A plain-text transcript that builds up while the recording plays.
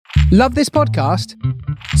Love this podcast?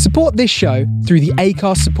 Support this show through the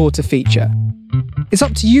Acast supporter feature. It's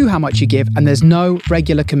up to you how much you give, and there's no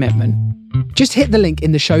regular commitment. Just hit the link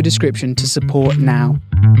in the show description to support now.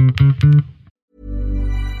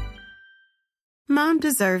 Mom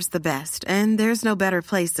deserves the best, and there's no better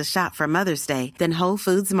place to shop for Mother's Day than Whole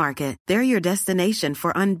Foods Market. They're your destination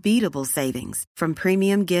for unbeatable savings, from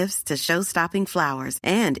premium gifts to show-stopping flowers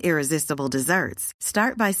and irresistible desserts.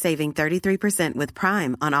 Start by saving 33% with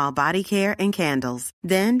Prime on all body care and candles.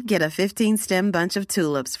 Then get a 15-stem bunch of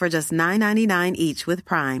tulips for just $9.99 each with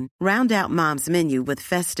Prime. Round out Mom's menu with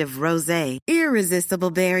festive rosé,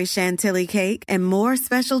 irresistible berry chantilly cake, and more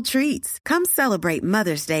special treats. Come celebrate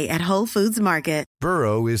Mother's Day at Whole Foods Market.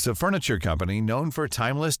 Burrow is a furniture company known for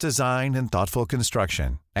timeless design and thoughtful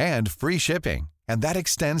construction, and free shipping, and that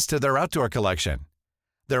extends to their outdoor collection.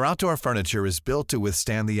 Their outdoor furniture is built to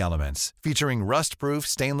withstand the elements, featuring rust-proof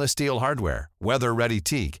stainless steel hardware, weather-ready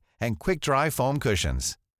teak, and quick-dry foam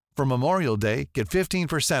cushions. For Memorial Day, get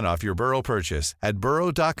 15% off your Burrow purchase at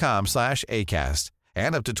burrow.com/ACAST,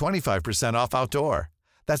 and up to 25% off outdoor.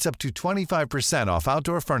 That's up to 25% off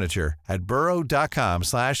outdoor furniture at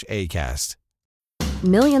burrow.com/ACAST.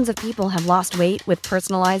 Millions of people have lost weight with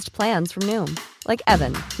personalized plans from Noom. Like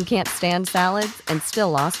Evan, who can't stand salads and still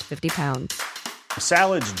lost 50 pounds.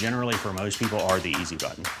 Salads generally for most people are the easy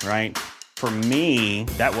button, right? For me,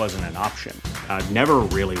 that wasn't an option. I never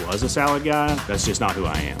really was a salad guy. That's just not who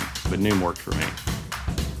I am. But Noom worked for me.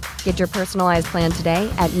 Get your personalized plan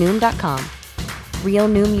today at Noom.com. Real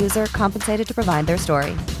Noom user compensated to provide their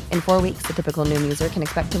story. In 4 weeks, the typical Noom user can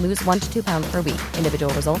expect to lose 1 to 2 pounds per week.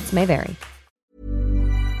 Individual results may vary.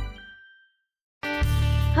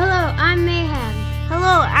 Hello, I'm Mayhem.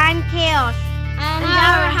 Hello, I'm Chaos. And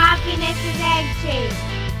our happiness is egg-shaped.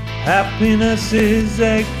 Happiness is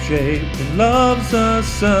egg-shaped and love's a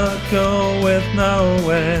circle with no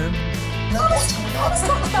end. No, I was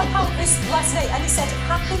talking about happiness last night and he said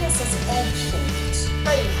happiness is egg-shaped.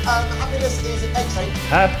 Hey, happiness is egg-shaped.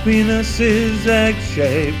 Happiness is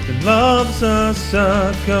egg-shaped and love's a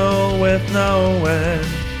circle with no end.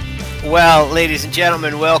 Well, ladies and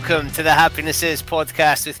gentlemen, welcome to the Happiness Is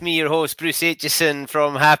podcast with me, your host, Bruce Aitchison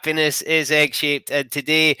from Happiness Is Egg-Shaped. And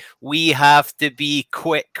today we have to be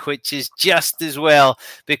quick, which is just as well,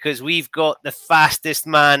 because we've got the fastest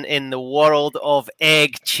man in the world of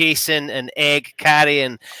egg chasing and egg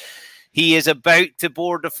carrying. He is about to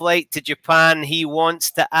board a flight to Japan. He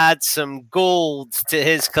wants to add some gold to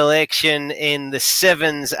his collection in the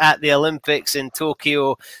sevens at the Olympics in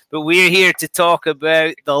Tokyo. But we're here to talk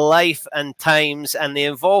about the life and times and the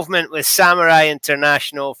involvement with Samurai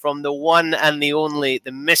International from the one and the only,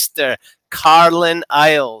 the Mr. Carlin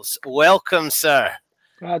Isles. Welcome, sir.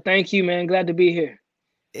 Thank you, man. Glad to be here.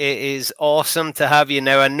 It is awesome to have you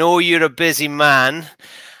now. I know you're a busy man,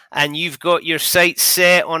 and you've got your sights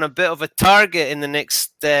set on a bit of a target in the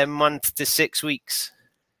next month to 6 weeks.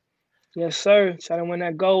 Yes, sir. Try to win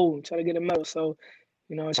that gold. Try to get a medal. So,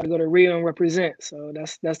 try to go to Rio and represent. So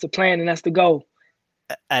that's the plan and that's the goal.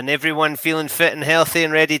 And everyone feeling fit and healthy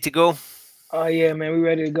and ready to go? Oh, yeah, man. We're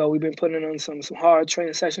ready to go. We've been putting on some hard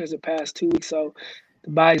training sessions the past 2 weeks. So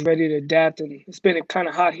the body's ready to adapt. And it's been kind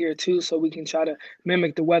of hot here, too, so we can try to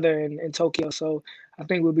mimic the weather in Tokyo. So I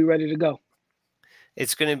think we'll be ready to go.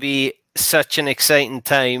 It's going to be such an exciting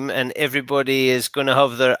time, and everybody is going to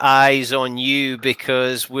have their eyes on you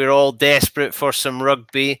because we're all desperate for some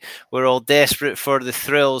rugby. We're all desperate for the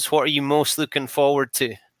thrills. What are you most looking forward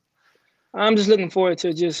to? I'm just looking forward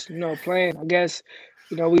to just, playing. I guess,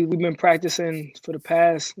 we've been practicing for the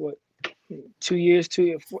past, 2 years,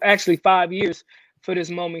 actually 5 years for this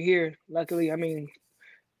moment here. Luckily,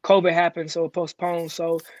 COVID happened, so it postponed.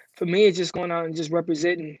 So for me, it's just going out and just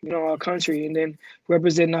representing, our country, and then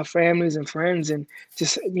representing our families and friends, and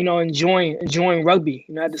just, enjoying rugby,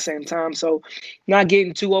 at the same time. So not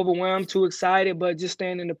getting too overwhelmed, too excited, but just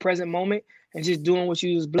staying in the present moment and just doing what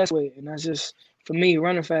you was blessed with. And that's just, for me,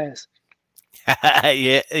 running fast.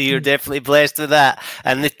 Yeah, you're definitely blessed with that.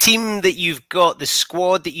 And the team that you've got, the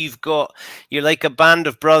squad that you've got, you're like a band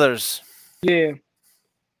of brothers. Yeah.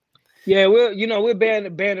 Yeah, we're band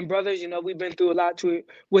of brothers. We've been through a lot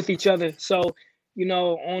with each other. So,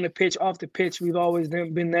 on the pitch, off the pitch, we've always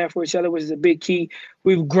been there for each other, which is a big key.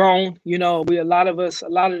 We've grown. A lot of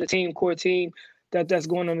the core team that's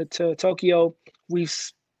going on to Tokyo, we've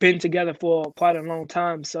been together for quite a long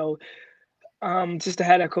time. So, just to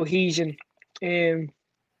have that cohesion and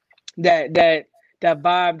that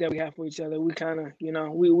vibe that we have for each other, we kind of,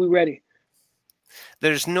 we ready.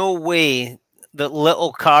 There's no way that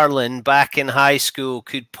little Carlin back in high school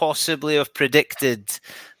could possibly have predicted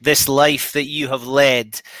this life that you have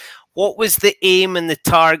led. What was the aim and the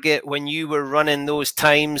target when you were running those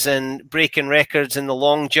times and breaking records in the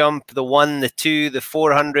long jump, the 1, the 2, the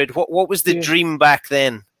 400? What was the dream back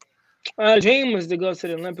then? The dream was to go to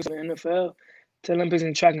the Olympics in the NFL, to the Olympics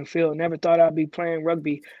in track and field. Never thought I'd be playing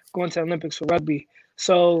rugby, going to the Olympics for rugby.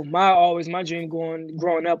 So my dream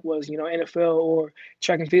growing up was, NFL or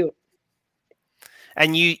track and field.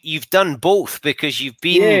 And you've done both, because you've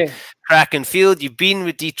been track and field, you've been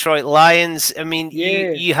with Detroit Lions. I mean,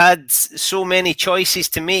 you had so many choices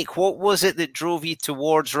to make. What was it that drove you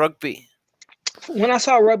towards rugby? When I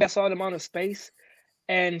saw rugby, I saw the amount of space.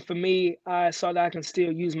 And for me, I saw that I can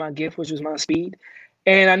still use my gift, which was my speed.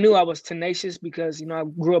 And I knew I was tenacious because, I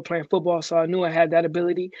grew up playing football, so I knew I had that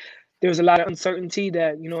ability. There was a lot of uncertainty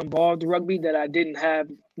that, involved rugby that I didn't have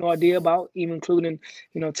no idea about, even including,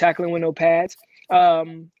 tackling with no pads.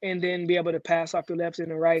 And then be able to pass off the left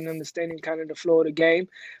and the right and understanding kind of the flow of the game.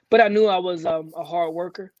 But I knew I was a hard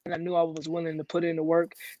worker, and I knew I was willing to put in the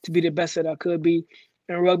work to be the best that I could be.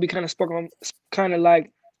 And rugby kind of spoke on, kind of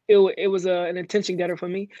like it was an attention getter for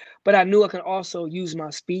me. But I knew I could also use my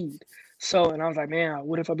speed. And I was like, man,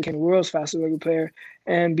 what if I became the world's fastest rugby player?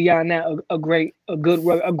 And beyond that, a great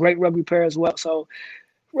rugby player as well. So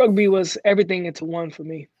rugby was everything into one for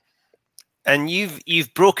me. And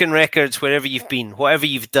you've broken records wherever you've been, whatever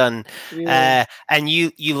you've done, and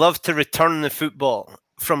you love to return the football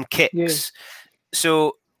from kicks. Yeah.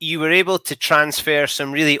 So you were able to transfer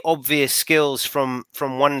some really obvious skills from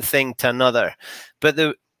one thing to another. But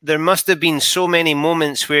there must have been so many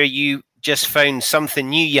moments where you just found something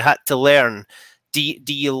new you had to learn. Do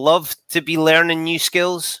you love to be learning new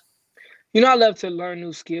skills? I love to learn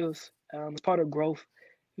new skills. It's part of growth.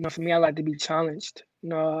 For me, I like to be challenged.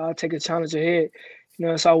 I'll take a challenge ahead.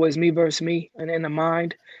 It's always me versus me and in the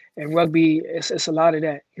mind. And rugby, it's a lot of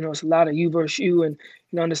that. It's a lot of you versus you and,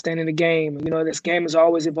 understanding the game. This game is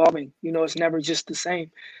always evolving. It's never just the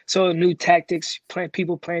same. So new tactics,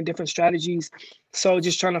 people playing different strategies. So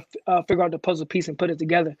just trying to figure out the puzzle piece and put it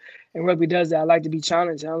together. And rugby does that. I like to be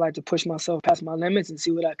challenged. And I like to push myself past my limits and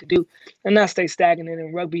see what I could do and not stay stagnant.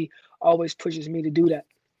 And rugby always pushes me to do that.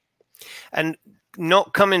 And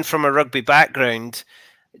not coming from a rugby background,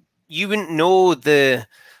 you wouldn't know the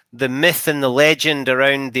myth and the legend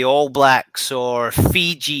around the All Blacks or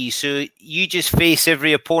Fiji. So you just face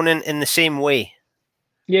every opponent in the same way.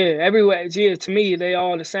 Yeah, everywhere. Yeah, to me, they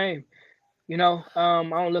all the same. I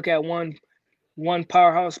don't look at one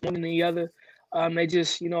powerhouse more than the other. They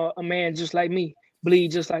just, a man just like me,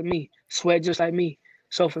 bleed just like me, sweat just like me.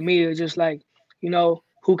 So for me, it's just like,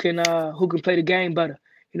 who can play the game better.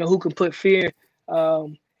 Who can put fear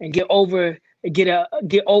and get over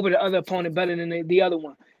the other opponent better than the other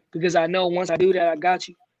one. Because I know once I do that, I got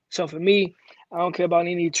you. So for me, I don't care about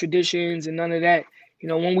any traditions and none of that.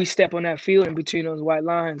 When we step on that field in between those white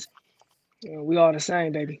lines, we all the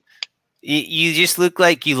same, baby. You just look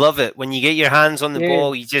like you love it. When you get your hands on the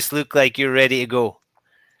ball, you just look like you're ready to go.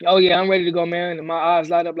 Oh, yeah, I'm ready to go, man. And my eyes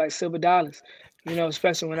light up like silver dollars.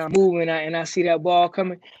 Especially when I move and I see that ball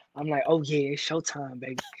coming. I'm like, oh, yeah, it's showtime,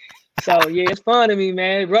 baby. So, yeah, it's fun to me,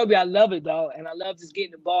 man. Rugby, I love it, dog. And I love just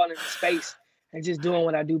getting the ball in space and just doing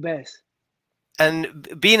what I do best.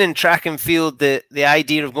 And being in track and field, the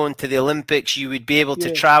idea of going to the Olympics, you would be able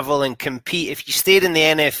to travel and compete. If you stayed in the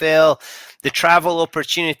NFL, the travel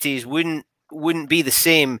opportunities wouldn't be the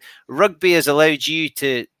same. Rugby has allowed you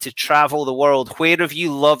to travel the world. Where have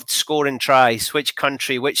you loved scoring tries? Which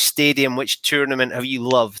country, which stadium, which tournament have you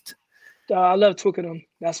loved? I love Twickenham.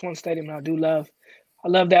 That's one stadium I do love. I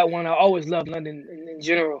love that one. I always love London in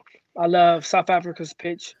general. I love South Africa's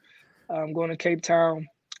pitch. I'm going to Cape Town,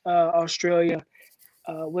 Australia.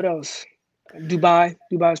 What else? Dubai.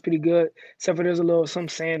 Dubai is pretty good. Except for there's some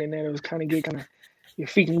sand in there. It was your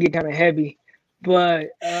feet can get kind of heavy. But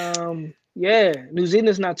New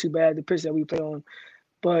Zealand's not too bad. The pitch that we play on.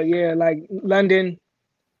 But yeah, like London,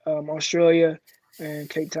 Australia, and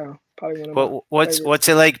Cape Town. What's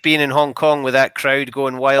it like being in Hong Kong with that crowd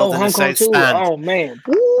going wild in the South Stand? Oh man,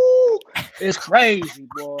 woo! It's crazy,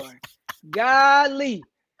 boy. Golly,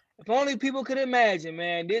 if only people could imagine,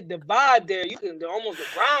 man. The vibe there, almost the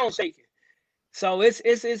ground shaking. So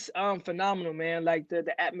it's phenomenal, man. Like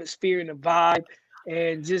the atmosphere and the vibe,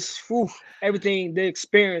 and just everything, the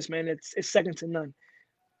experience, man. It's second to none.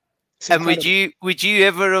 And would you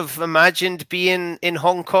ever have imagined being in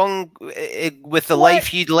Hong Kong with the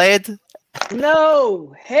life you'd led?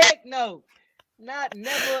 No, heck no.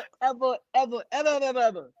 Never, ever, ever, ever, ever,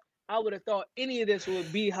 ever. I would have thought any of this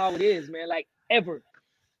would be how it is, man. Like ever.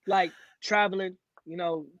 Like traveling,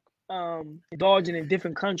 indulging in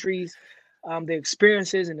different countries, the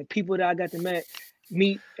experiences and the people that I got to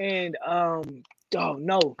meet, and Oh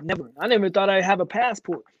no, never. I never thought I'd have a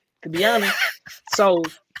passport, to be honest. So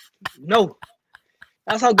no,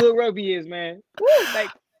 that's how good rugby is, man. Woo, like,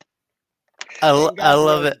 I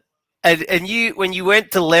love it. And you, when you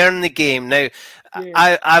went to learn the game, now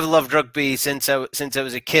I've loved rugby since I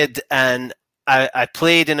was a kid, and I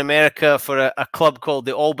played in America for a club called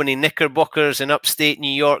the Albany Knickerbockers in upstate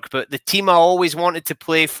New York. But the team I always wanted to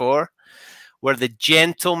play for were the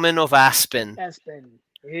Gentlemen of Aspen.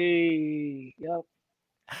 Hey, yep.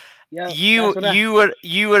 You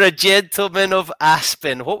were a Gentleman of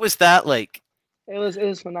Aspen. What was that like? It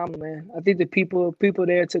was phenomenal, man. I think the people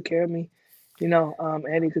there took care of me. You know,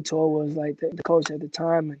 Andy Couture was like the coach at the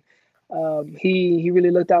time, and he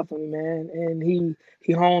really looked out for me, man. And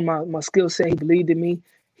he honed my skill set. He believed in me.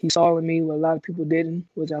 He saw in me what a lot of people didn't,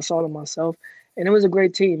 which I saw in myself. And it was a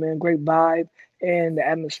great team, man. Great vibe, and the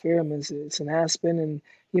atmosphere. I mean, it's an Aspen, and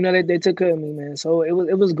you know they took care of me, man. So it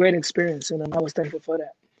was a great experience, and I was thankful for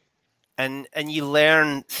that. And you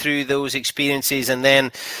learn through those experiences, and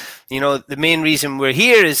then, you know, the main reason we're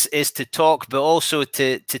here is to talk, but also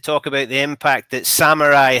to talk about the impact that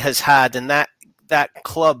Samurai has had, and that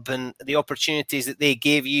club and the opportunities that they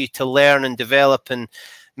gave you to learn and develop and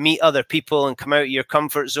meet other people and come out of your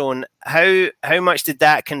comfort zone. How much did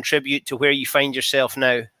that contribute to where you find yourself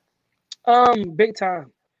now? Big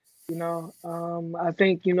time. You know, I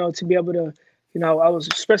think, you know, to be able to, you know, I was,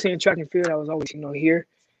 especially in track and field, I was always, you know, here.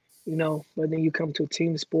 You know, but then you come to a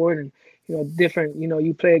team sport and, you know, different, you know,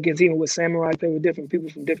 you play against, even with Samurai, you play with different people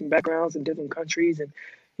from different backgrounds and different countries. And,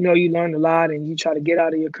 you know, you learn a lot and you try to get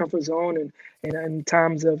out of your comfort zone and in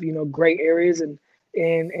times of, you know, great areas and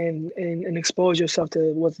expose yourself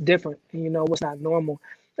to what's different and, you know, what's not normal,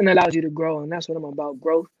 and it allows you to grow. And that's what I'm about,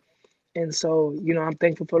 growth. And so, you know, I'm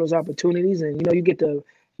thankful for those opportunities. And, you know, you get to,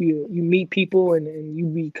 you meet people and you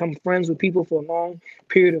become friends with people for a long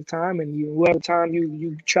period of time, and whatever time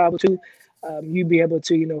you travel to, you be able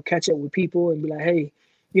to, you know, catch up with people and be like, hey,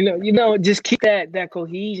 you know, just keep that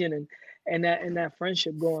cohesion and that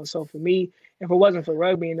friendship going. So for me, if it wasn't for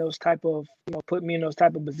rugby and those type of, you know, put me in those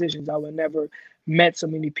type of positions, I would never met so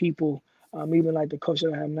many people, even like the coach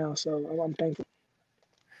that I have now. So I'm thankful.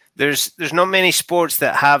 There's not many sports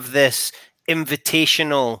that have this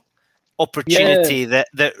invitational opportunity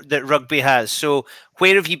that rugby has. So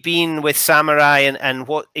where have you been with Samurai, and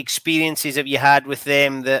what experiences have you had with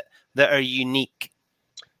them that are unique?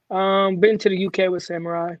 Been to the UK with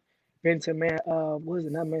Samurai. Been to what is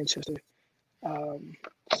it? Not Manchester.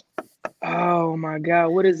 Oh my God,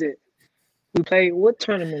 what is it? We played. What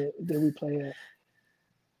tournament did we play at?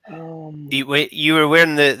 You were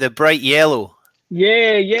wearing the bright yellow.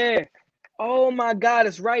 Yeah. Oh my God,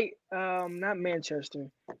 it's right. Not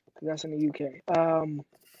Manchester. That's in the UK.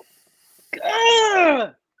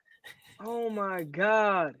 Oh my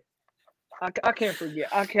God, I can't forget.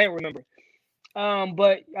 I can't remember.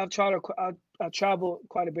 But I traveled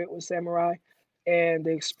quite a bit with Samurai, and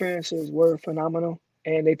the experiences were phenomenal.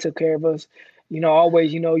 And they took care of us. You know,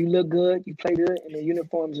 always. You know, you look good, you play good, and the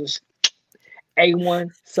uniforms is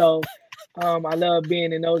A1. So, I love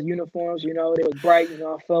being in those uniforms. You know, they were bright. You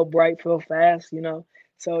know, I felt bright, felt fast. You know,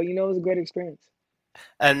 so you know, it was a great experience.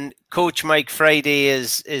 And Coach Mike Friday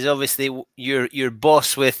is obviously your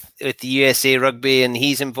boss with the USA Rugby, and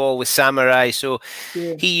he's involved with Samurai. So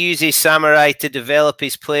he uses Samurai to develop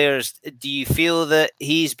his players. Do you feel that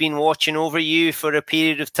he's been watching over you for a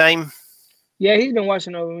period of time? Yeah, he's been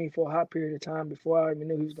watching over me for a hot period of time before I even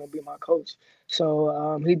knew he was going to be my coach.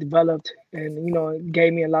 So he developed and, you know,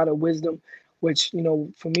 gave me a lot of wisdom, which, you know,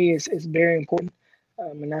 for me is very important.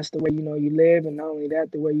 And that's the way, you know, you live, and not only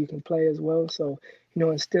that, the way you can play as well. So, you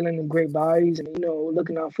know, instilling the great values and, you know,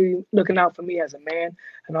 looking out for me as a man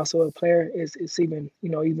and also a player is even, you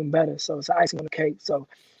know, even better. So it's icing on the cake. So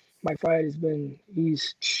Mike Friday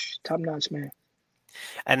he's top notch, man.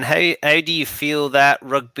 And how do you feel that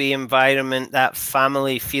rugby environment, that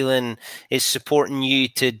family feeling, is supporting you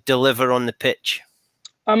to deliver on the pitch?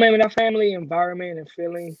 I mean, that family environment and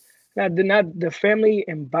feeling, not the family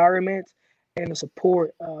environment and the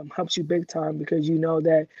support helps you big time, because you know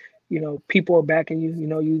that, you know, people are backing you. You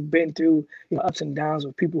know, you've been through, you know, ups and downs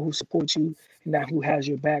with people who support you and that who has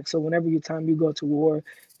your back. So whenever you go to war,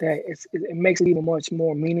 that it makes it even much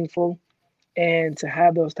more meaningful. And to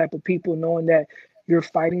have those type of people knowing that you're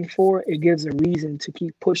fighting for, it gives a reason to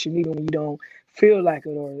keep pushing even when you don't feel like it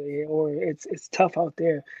or it's tough out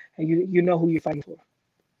there, and you know who you're fighting for.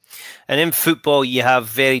 And in football, you have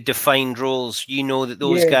very defined roles. You know that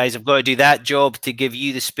those guys have got to do that job to give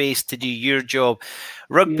you the space to do your job.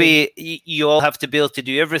 Rugby, you all have to be able to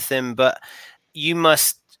do everything, but you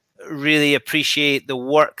must really appreciate the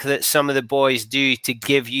work that some of the boys do to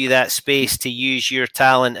give you that space to use your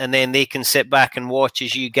talent, and then they can sit back and watch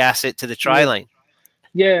as you gas it to the try line.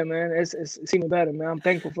 Yeah, man, it's even better, man. I'm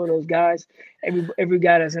thankful for those guys. Every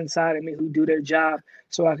guy that's inside of me who do their job,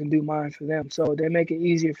 so I can do mine for them. So they make it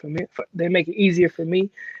easier for me. They make it easier for me,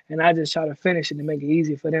 and I just try to finish it to make it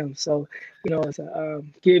easier for them. So it's a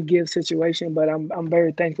give situation, but I'm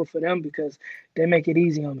very thankful for them because they make it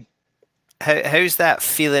easy on me. How's that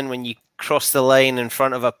feeling when you cross the line in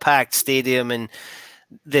front of a packed stadium and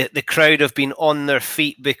the crowd have been on their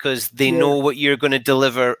feet because they know what you're going to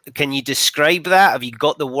deliver? Can you describe that? Have you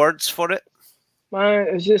got the words for it? Man,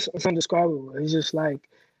 it's indescribable. It's just like,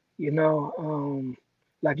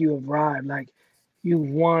 like you arrived, like you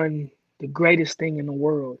won the greatest thing in the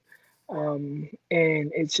world. And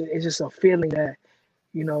it's just a feeling that,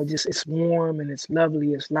 just it's warm and it's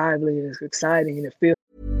lovely, it's lively, and it's exciting, and it feels.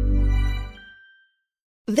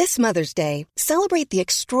 This Mother's Day, celebrate the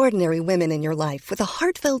extraordinary women in your life with a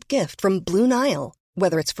heartfelt gift from Blue Nile.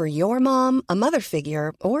 Whether it's for your mom, a mother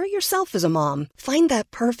figure, or yourself as a mom, find that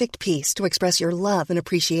perfect piece to express your love and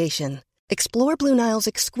appreciation. Explore Blue Nile's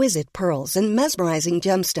exquisite pearls and mesmerizing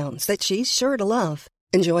gemstones that she's sure to love.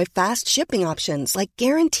 Enjoy fast shipping options like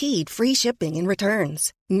guaranteed free shipping and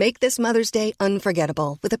returns. Make this Mother's Day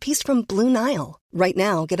unforgettable with a piece from Blue Nile. Right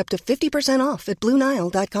now, get up to 50% off at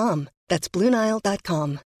BlueNile.com. That's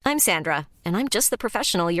BlueNile.com. I'm Sandra, and I'm just the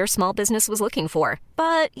professional your small business was looking for.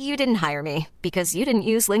 But you didn't hire me because you didn't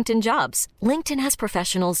use LinkedIn Jobs. LinkedIn has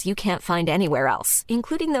professionals you can't find anywhere else,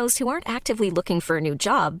 including those who aren't actively looking for a new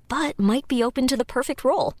job, but might be open to the perfect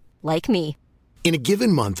role, like me. In a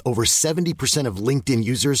given month, over 70% of LinkedIn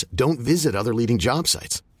users don't visit other leading job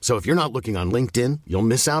sites. So if you're not looking on LinkedIn, you'll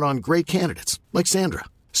miss out on great candidates like Sandra.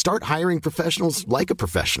 Start hiring professionals like a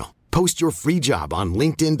professional. Post your free job on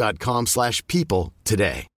linkedin.com/people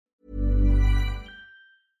today.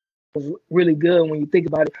 Really good when you think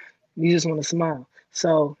about it. You just want to smile.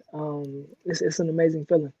 So it's an amazing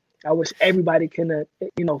feeling. I wish everybody can,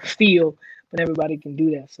 feel, but everybody can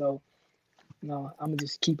do that. So, I'm gonna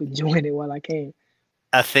just keep enjoying it while I can.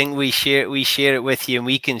 I think we share it with you, and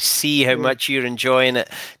we can see how much you're enjoying it.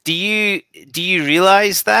 Do you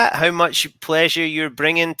realize that how much pleasure you're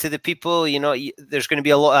bringing to the people? There's going to be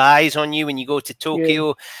a lot of eyes on you when you go to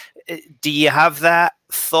Tokyo. Yeah. Do you have that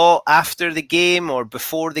thought after the game or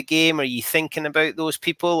before the game? Are you thinking about those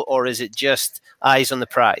people, or is it just eyes on the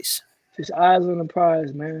prize? Just eyes on the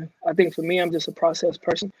prize, man. I think for me, I'm just a process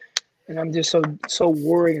person. And I'm just so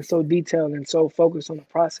worried and so detailed and so focused on the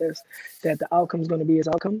process that the outcome is going to be its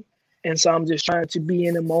outcome. And so I'm just trying to be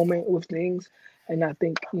in the moment with things and not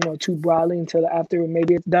think, too broadly until after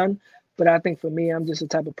maybe it's done. But I think for me, I'm just the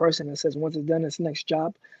type of person that says once it's done, it's the next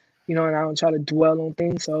job, and I don't try to dwell on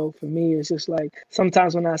things. So for me, it's just like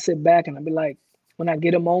sometimes when I sit back and I be like, when I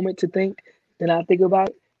get a moment to think, then I think about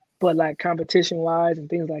it. But like competition wise and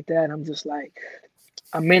things like that, I'm just like,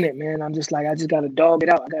 I'm in it, man. I'm just like, I just got to dog it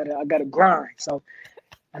out. I got to grind. So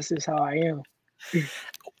that's just how I am.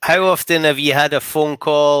 How often have you had a phone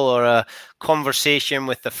call or a conversation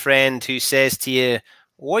with a friend who says to you,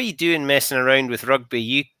 what are you doing messing around with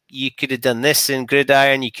rugby? You could have done this in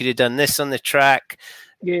gridiron. You could have done this on the track.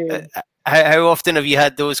 Yeah. How often have you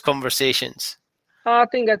had those conversations? I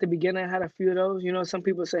think at the beginning I had a few of those. Some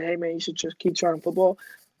people say, hey, man, you should just keep trying football.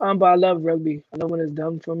 But I love rugby. I love what it's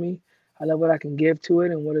done for me. I love what I can give to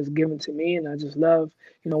it and what it's given to me. And I just love,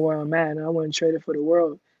 where I'm at. And I wouldn't trade it for the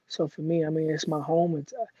world. So for me, it's my home.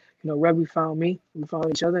 It's, rugby found me. We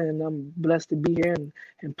found each other. And I'm blessed to be here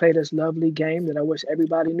and play this lovely game that I wish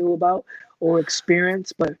everybody knew about or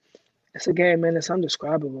experienced. But it's a game, man, it's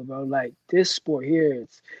indescribable, bro. Like this sport here,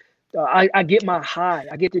 it's I get my high.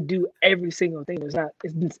 I get to do every single thing.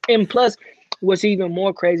 And plus, what's even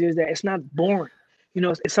more crazy is that it's not boring.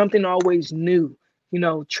 It's something always new.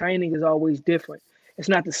 Training is always different. It's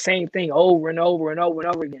not the same thing over and over and over and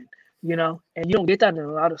over again, and you don't get that in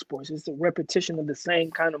a lot of sports. It's a repetition of the same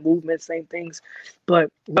kind of movements, same things. But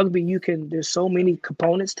rugby, there's so many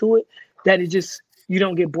components to it that you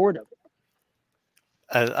don't get bored of it.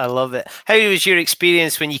 I love it. How was your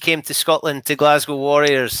experience when you came to Scotland to Glasgow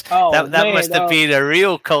Warriors? That must have been a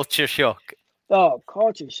real culture shock. Oh,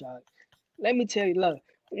 culture shock. Let me tell you, look.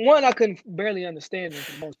 One, I couldn't barely understand them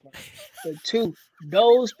for the most part. But two,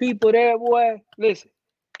 those people there, boy, listen.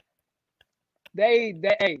 They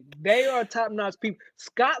are top-notch people.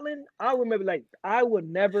 Scotland, I remember, I would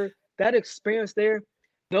never, that experience there,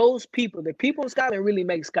 those people, the people in Scotland really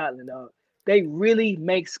make Scotland, dog. They really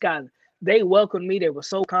make Scotland. They welcomed me. They were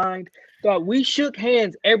so kind. Dog, we shook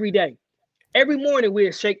hands every day. Every morning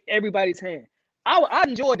we'd shake everybody's hand. I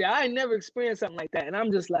enjoyed that. I ain't never experienced something like that. And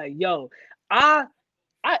I'm just like, yo, I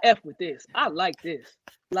F with this. I like this.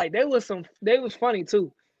 Like they was funny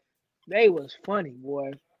too. They was funny,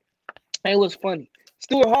 boy. It was funny.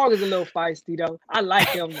 Stuart Hall is a little feisty though. I like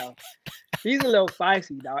him though. He's a little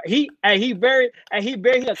feisty, dog. He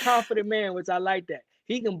a confident man, which I like that.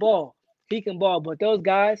 He can ball. But those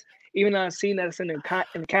guys, even though I've seen that it's in an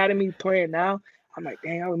academy playing now, I'm like,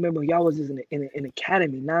 dang, I remember y'all was just in an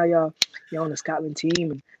academy. Now y'all on the Scotland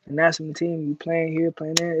team and the national team. You playing here,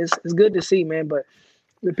 playing there. It's good to see, man. But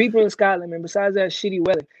the people in Scotland, man, besides that shitty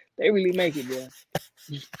weather, they really make it, bro.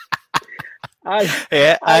 I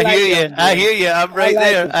hear you. I'm right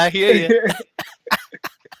there. I hear you.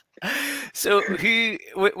 So,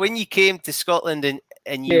 when you came to Scotland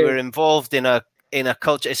and you were involved in a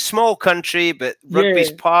culture, a small country, but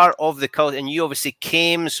rugby's part of the culture, and you obviously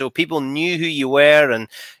came, so people knew who you were, and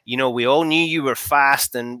we all knew you were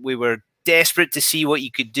fast, and we were desperate to see what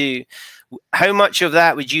you could do. How much of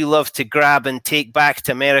that would you love to grab and take back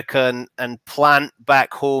to America and plant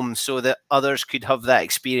back home so that others could have that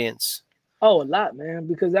experience? Oh, a lot, man,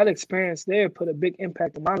 because that experience there put a big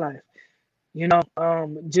impact in my life.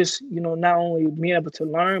 Just not only being able to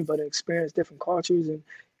learn, but experience different cultures and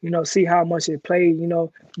see how much it played.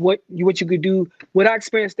 What you could do. What I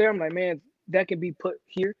experienced there, I'm like, man, that can be put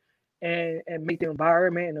here, and make the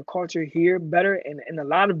environment and the culture here better in a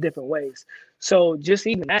lot of different ways. So just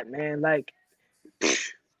even that, man, like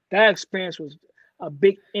that experience was a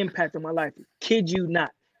big impact on my life. Kid you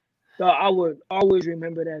not. Dog, I would always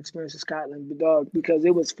remember that experience in Scotland, dog, because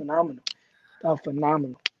it was phenomenal.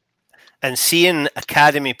 Phenomenal. And seeing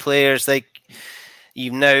academy players like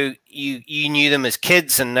you knew them as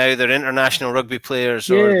kids, and now they're international rugby players,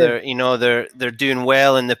 or they're doing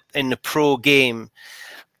well in the pro game.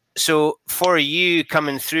 So for you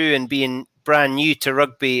coming through and being brand new to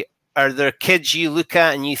rugby, are there kids you look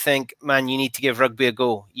at and you think, man, you need to give rugby a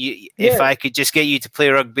go? If I could just get you to play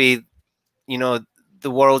rugby, the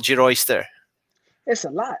world's your oyster. It's a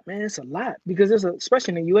lot, man. It's a lot because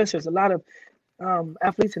especially in the U.S., there's a lot of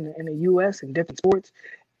athletes in the U.S. in different sports,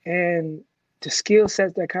 and the skill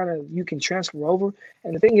sets that kind of you can transfer over.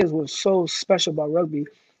 And the thing is, what's so special about rugby,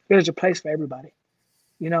 there's a place for everybody.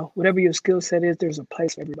 Whatever your skill set is, there's a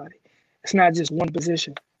place for everybody. It's not just one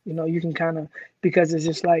position. You can kind of, because it's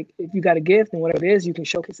just like, if you got a gift and whatever it is, you can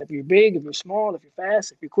showcase if you're big, if you're small, if you're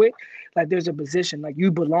fast, if you're quick, like there's a position, like you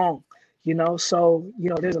belong, So,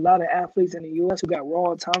 there's a lot of athletes in the U.S. who got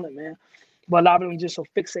raw talent, man. But a lot of them just so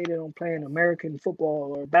fixated on playing American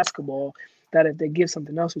football or basketball that if they give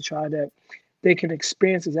something else a try, that they can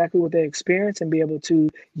experience exactly what they experience and be able to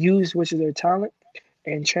use which is their talent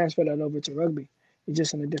and transfer that over to rugby. It's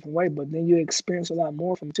just in a different way, but then you experience a lot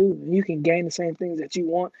more from too. And you can gain the same things that you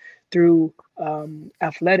want through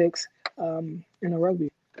athletics in a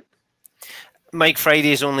rugby. Mike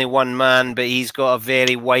Friday is only one man, but he's got a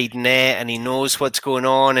very wide net and he knows what's going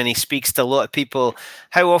on and he speaks to a lot of people.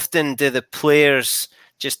 How often do the players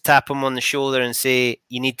just tap him on the shoulder and say,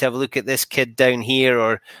 you need to have a look at this kid down here,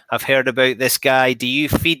 or I've heard about this guy? Do you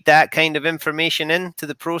feed that kind of information into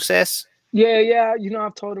the process? Yeah.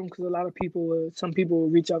 I've told him, because a lot of people, some people will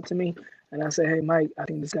reach out to me and I say, hey, Mike, I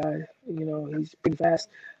think this guy, he's pretty fast.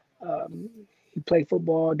 He played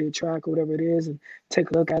football, did track, or whatever it is, and take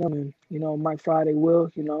a look at him. And, Mike Friday will,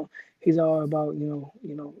 he's all about,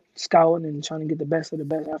 scouting and trying to get the best of the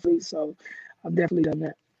best athletes. So I've definitely done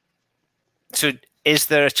that. So is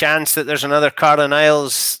there a chance that there's another Karlan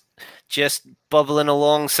Isles just bubbling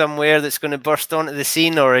along somewhere that's going to burst onto the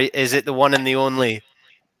scene, or is it the one and the only?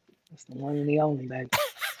 It's the one and the only, baby.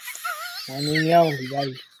 One and the only,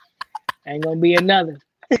 baby. Ain't going to be another.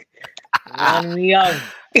 One and the only.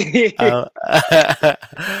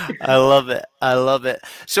 I love it.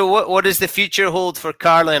 So what does the future hold for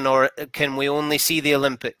Karlan, or can we only see the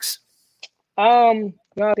Olympics? I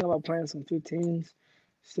think about playing some 15s,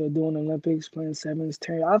 still doing Olympics, playing 7s,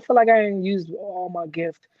 10s. I feel like I ain't used all my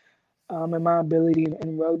gift and my ability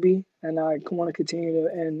in rugby, and I want to continue to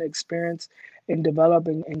and experience and develop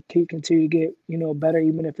and continue to get better,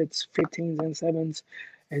 even if it's 15s and 7s,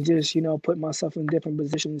 and just put myself in different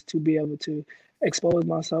positions to be able to expose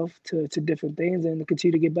myself to different things and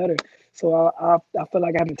continue to get better. So I feel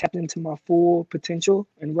like I haven't tapped into my full potential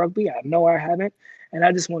in rugby. I know I haven't, and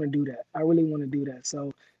I just want to do that. I really want to do that.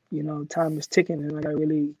 So, time is ticking, and I got to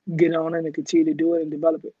really get on it and continue to do it and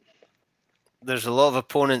develop it. There's a lot of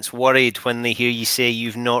opponents worried when they hear you say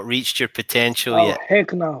you've not reached your potential yet.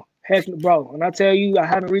 Heck no, bro. When I tell you I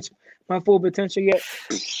haven't reached my full potential yet,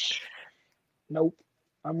 nope.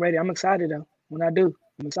 I'm ready. I'm excited though. When I do,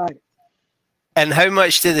 I'm excited. And how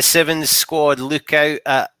much do the Sevens squad look out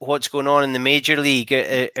at what's going on in the Major League?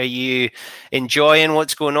 Are you enjoying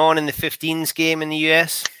what's going on in the 15s game in the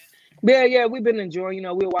US? Yeah, we've been enjoying.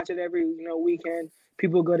 We'll watch it every weekend.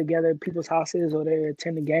 People go together at people's houses or they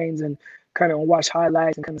attend the games and kind of watch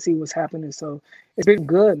highlights and kind of see what's happening. So it's been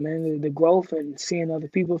good, man. The growth and seeing other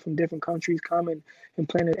people from different countries coming and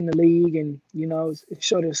playing in the league, and it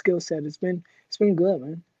showed their skill set. It's been good,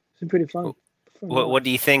 man. It's been pretty fun. What do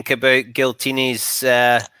you think about Giltini's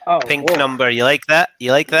pink number? You like that?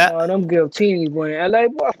 Oh, them Giltinis, boy, in LA,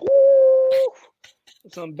 boy. Woo!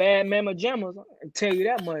 Some bad mamma jammas. I can tell you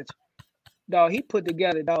that much. Dog, he put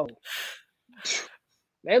together, dog.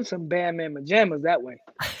 There's some bad mamma jammas that way.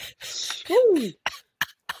 Woo!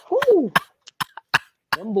 Woo!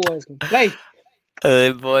 Them boys can play.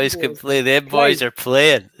 Them boys can play. Them boys are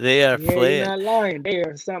playing. They are playing. You're not lying. They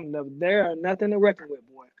are something. They are nothing to reckon with,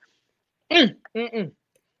 boy.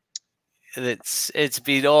 It's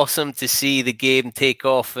been awesome to see the game take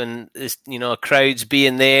off, and crowds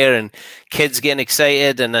being there and kids getting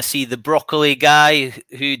excited. And I see the broccoli guy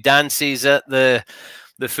who dances at the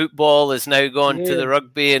football is now gone to the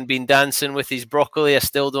rugby and been dancing with his broccoli. I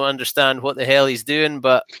still don't understand what the hell he's doing,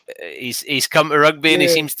 but he's come to rugby and he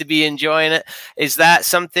seems to be enjoying it. Is that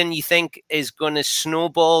something you think is going to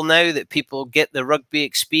snowball now that people get the rugby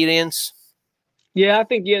experience? Yeah, I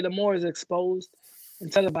think, the more it's exposed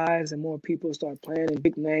and televised and more people start playing and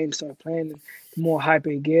big names start playing, the more hype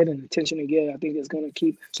it get and attention it get, I think it's going to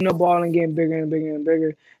keep snowballing, getting bigger and bigger and bigger.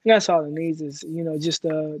 And that's all it needs is, just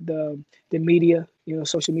the media,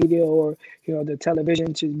 social media or, the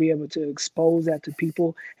television to be able to expose that to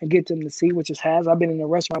people and get them to see, which it has. I've been in a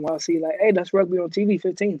restaurant where I see like, hey, that's rugby on TV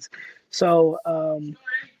 15s. So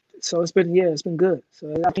it's been good.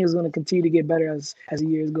 So I think it's going to continue to get better as the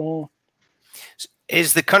years go on.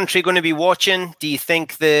 Is the country going to be watching? Do you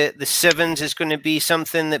think the Sevens is going to be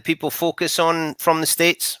something that people focus on from the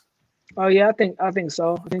States? Oh yeah, I think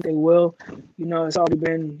so. I think they will. It's already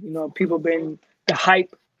been, people been the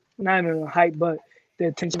hype, not even the hype, but the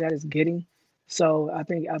attention that it's getting. So I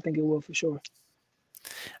think it will for sure.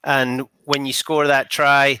 And when you score that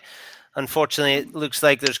try, unfortunately, it looks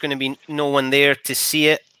like there's going to be no one there to see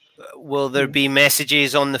it. Will there be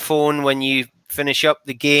messages on the phone when you finish up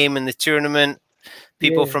the game and the tournament?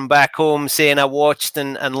 People from back home saying I watched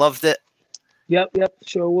and loved it. Yep,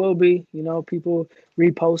 sure will be. People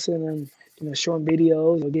reposting and showing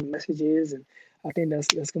videos or getting messages, and I think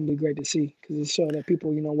that's going to be great to see because it's showing that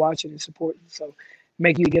people watching and supporting. So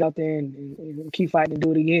make you get out there and keep fighting and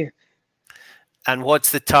do it again. And what's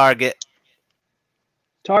the target?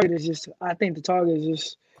 I think the target is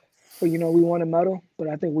just for we want a medal, but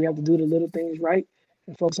I think we have to do the little things right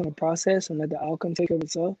and focus on the process and let the outcome take care of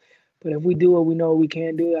itself. But if we do what we know we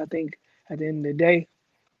can do, I think at the end of the day,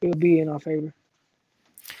 it'll be in our favor.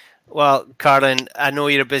 Well, Carlin, I know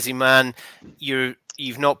you're a busy man.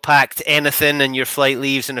 You've not packed anything and your flight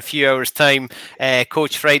leaves in a few hours' time.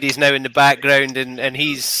 Coach Friday's now in the background and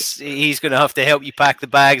he's going to have to help you pack the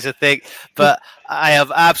bags, I think. But I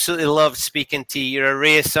have absolutely loved speaking to you. You're a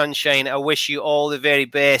ray of sunshine. I wish you all the very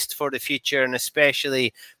best for the future and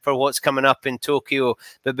especially for what's coming up in Tokyo.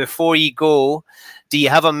 But before you go, do you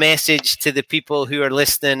have a message to the people who are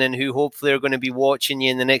listening and who hopefully are going to be watching you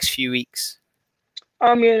in the next few weeks?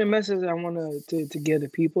 The message I want to give the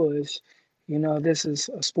people is, this is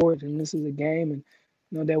a sport and this is a game,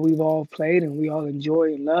 and that we've all played and we all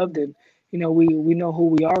enjoy and loved, and we know who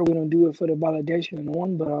we are. We don't do it for the validation of no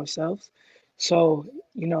one but ourselves. So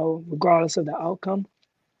regardless of the outcome,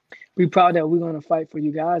 be proud that we're going to fight for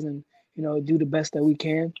you guys and do the best that we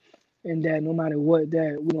can, and that no matter what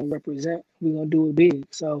that we're going to represent, we're going to do it big.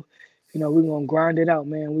 So we're going to grind it out,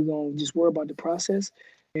 man. We're going to just worry about the process,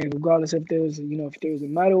 and regardless if there's a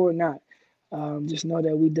medal or not. Just know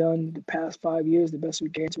that we've done the past 5 years the best we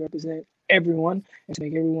can to represent everyone and to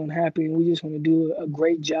make everyone happy. And we just want to do a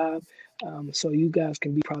great job so you guys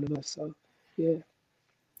can be proud of us. So, yeah.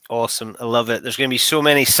 Awesome. I love it. There's going to be so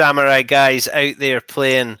many samurai guys out there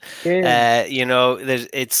playing. Yeah.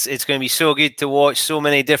 It's going to be so good to watch so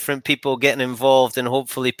many different people getting involved and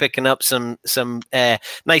hopefully picking up some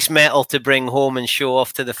nice metal to bring home and show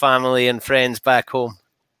off to the family and friends back home.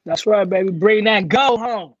 That's right, baby. Bring that go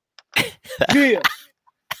home. Yeah.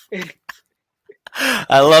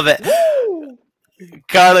 I love it. Woo!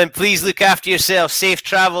 Carlin, please look after yourself. Safe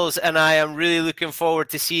travels, and I am really looking forward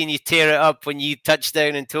to seeing you tear it up when you touch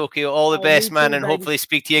down in Tokyo. All the best, man, and hopefully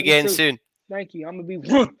speak to you again soon. Thank you. I'm going to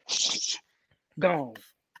be gone.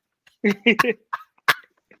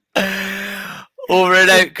 Over and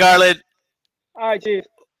out, Carlin. All right, cheers.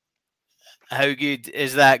 How good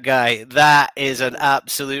is that guy? That is an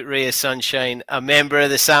absolute ray of sunshine. A member of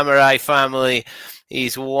the Samurai family.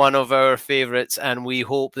 He's one of our favourites, and we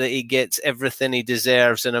hope that he gets everything he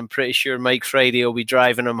deserves. And I'm pretty sure Mike Friday will be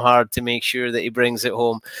driving him hard to make sure that he brings it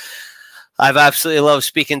home. I've absolutely loved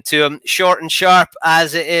speaking to him. Short and sharp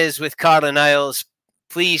as it is with Carlin Isles.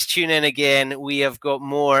 Please tune in again. We have got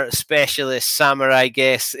more specialist samurai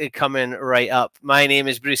guests coming right up. My name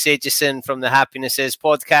is Bruce Aitchison from the Happiness Is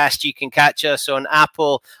podcast. You can catch us on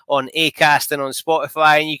Apple, on Acast, and on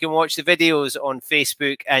Spotify, and you can watch the videos on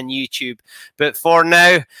Facebook and YouTube. But for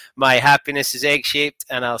now, my happiness is egg-shaped,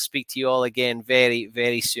 and I'll speak to you all again very,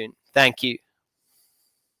 very soon. Thank you.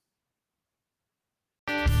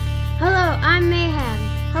 Hello, I'm Mayhem.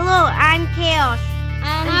 Hello, I'm Chaos.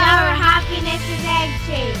 And our happiness is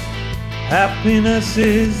egg-shaped. Happiness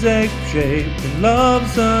is egg-shaped and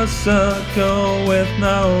love's a circle with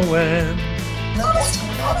no end.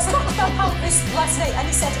 I was talking about how this last night and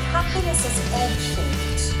he said happiness is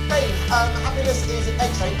egg-shaped. Dave, happiness is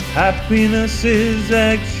egg-shaped. Happiness is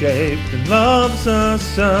egg-shaped and love's a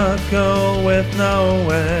circle with no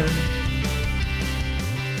end.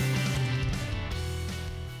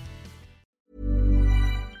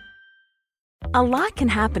 A lot can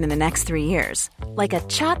happen in the next 3 years. Like a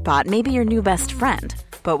chatbot may be your new best friend.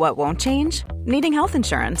 But what won't change? Needing health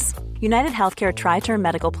insurance. United Healthcare Tri-Term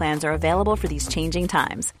Medical Plans are available for these changing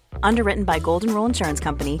times. Underwritten by Golden Rule Insurance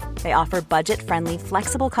Company, they offer budget-friendly,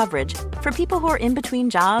 flexible coverage for people who are in between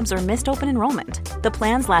jobs or missed open enrollment. The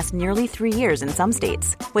plans last nearly 3 years in some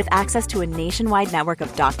states, with access to a nationwide network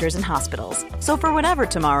of doctors and hospitals. So for whatever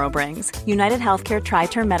tomorrow brings, United Healthcare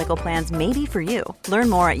Tri-Term Medical Plans may be for you. Learn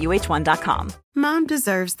more at uh1.com. Mom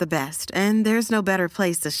deserves the best, and there's no better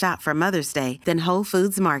place to shop for Mother's Day than Whole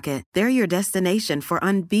Foods Market. They're your destination for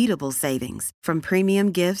unbeatable savings, from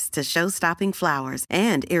premium gifts to show-stopping flowers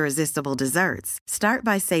and irresistible desserts. Start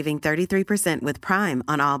by saving 33% with Prime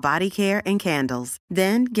on all body care and candles.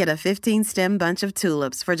 Then get a 15-stem bunch of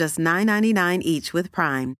tulips for just $9.99 each with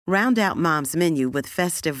Prime. Round out Mom's menu with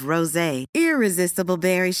festive rosé, irresistible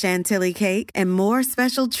berry chantilly cake, and more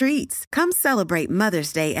special treats. Come celebrate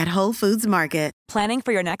Mother's Day at Whole Foods Market. Planning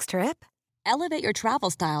for your next trip? Elevate your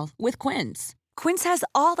travel style with Quince. Quince has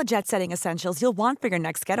all the jet-setting essentials you'll want for your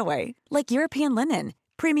next getaway, like European linen,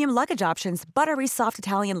 premium luggage options, buttery soft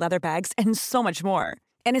Italian leather bags, and so much more.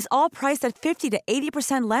 And is all priced at 50 to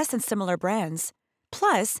 80% less than similar brands.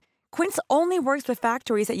 Plus, Quince only works with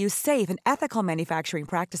factories that use safe and ethical manufacturing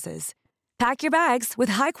practices. Pack your bags with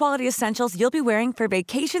high-quality essentials you'll be wearing for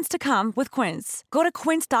vacations to come with Quince. Go to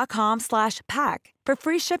quince.com/pack for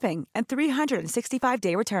free shipping and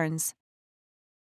 365-day returns.